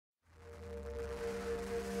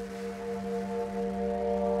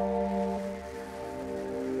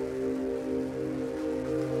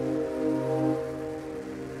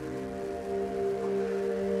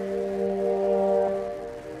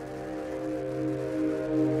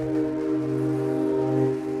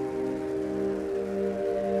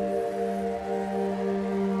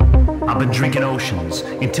I've been drinking oceans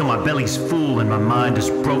until my belly's full and my mind is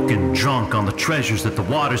broken, drunk on the treasures that the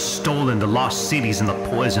water's stolen, the lost cities and the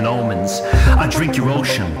poison omens. I drink your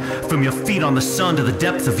ocean, from your feet on the sun to the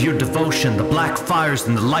depth of your devotion, the black fires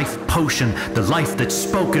and the life potion, the life that's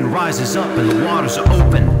spoken rises up and the waters are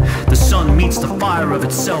open. The sun meets the fire of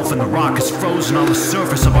itself and the rock is frozen on the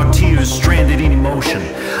surface of our tears, stranded in emotion.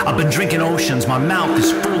 I've been drinking oceans, my mouth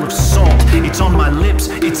is full of salt. It's on my lips,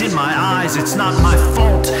 it's in my eyes, it's not my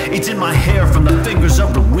fault. It's in my hair from the fingers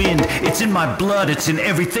of the wind. It's in my blood, it's in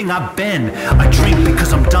everything I've been. I drink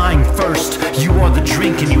because I'm dying first. You are the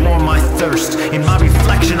drink and you are my thirst. In my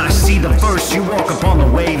reflection I see the verse. You walk upon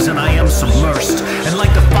the waves and I am submersed. And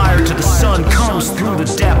like the fire to the sun comes through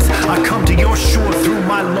the depth, I come to your shore through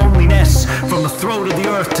my loneliness. From the throat of the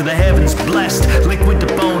earth to the heavens blessed, liquid to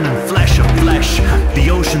bone and flesh of flesh. The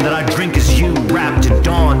ocean that I drink is you, wrapped in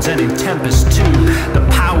dawns and in tempest too. The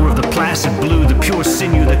power of the placid blue, the pure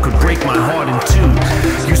sinew that could break my heart in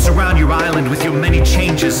two. You surround your island with your many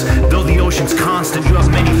changes. Though the ocean's constant, you have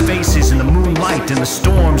many faces. In the moonlight, in the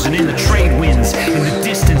storms, and in the trade winds. In the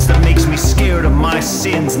distance that makes me scared of my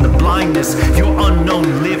sins. In the blindness your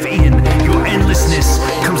unknown live in. Your endlessness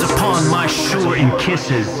comes upon my shore in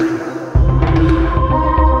kisses.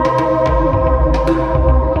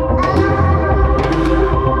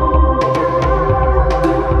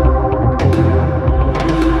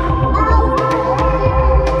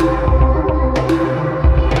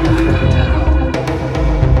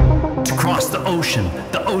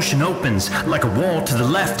 The ocean opens like a wall to the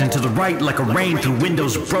left and to the right, like a rain through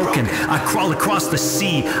windows broken. I crawl across the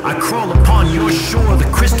sea, I crawl upon your shore. The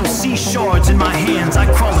crystal sea shards in my hands,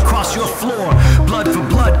 I crawl across your floor. Blood for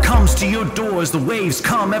blood comes to your doors, the waves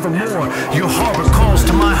come evermore. Your harbor calls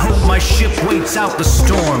to my hope, my ship waits out the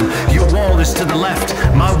storm. Your wall is to the left,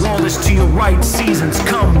 my wall is to your right. Seasons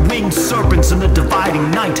come, winged serpents in the dividing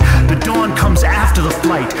night. The dawn comes after the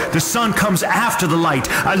flight, the sun comes after the light.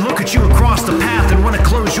 I look at you across the path and want to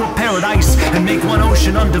close your paradise and make one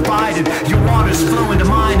ocean undivided. Your waters flow into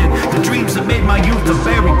mine, and the dreams that made my youth are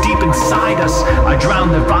buried deep inside us. I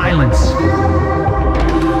drown their violence.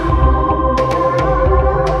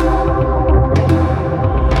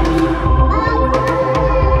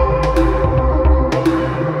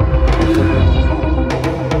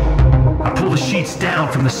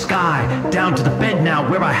 Down from the sky, down to the bed now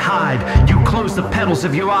where I hide. You close the petals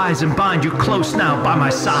of your eyes and bind you close now by my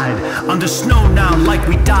side. Under snow now like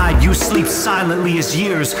we died, you sleep silently as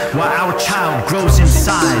years while our child grows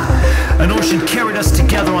inside. An ocean carried us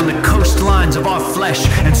together on the coastlines of our flesh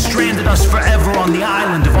and stranded us forever on the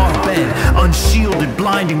island of our bed. Unshielded,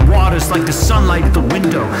 blinding waters like the sunlight at the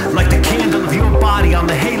window, like the candle of your body on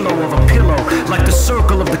the halo of a pillow, like the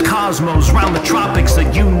circle of the cosmos round the tropics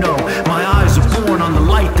that you know. My eyes are born on the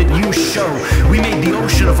light that you show. We made the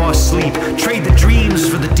ocean of our sleep, trade the dreams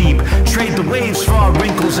for the deep, trade the waves for our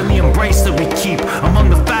wrinkles and the embrace that we keep. Among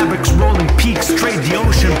the fabric's rolling peaks, trade the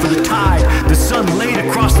ocean for the tide. The sun laid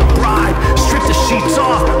across the bride, strip the sheets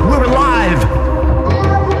off, we're alive.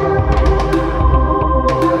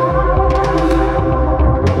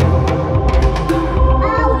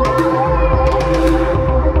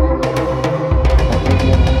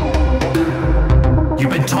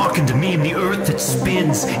 Talking to me in the earth that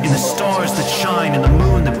spins, in the stars that shine, in the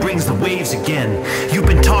moon that brings the waves again. You've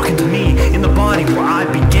been talking to me in the body where I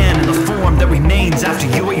began, in the form that remains after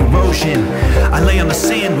your erosion. I lay on the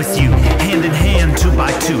sand with you, hand in hand, 2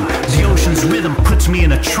 by 2. The ocean's rhythm puts me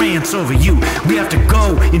in a trance over you. We have to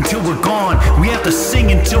go until we're gone. We have to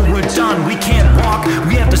sing until we're done. We can't walk,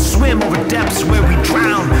 we have to swim over depths where we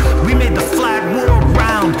drown. We made the flat world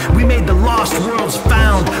round, we made the lost worlds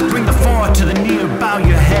found. Bring the far to the near, bow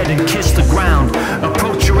your head and kiss the ground.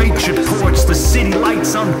 Approach your ancient ports, the city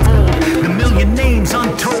lights unfold. The million names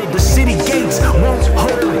untold, the city gates won't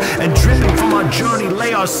hold. And dripping from our journey,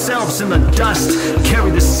 lay ourselves in the dust.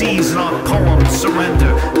 Carry the seas in our poem,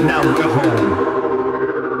 surrender, now we're home.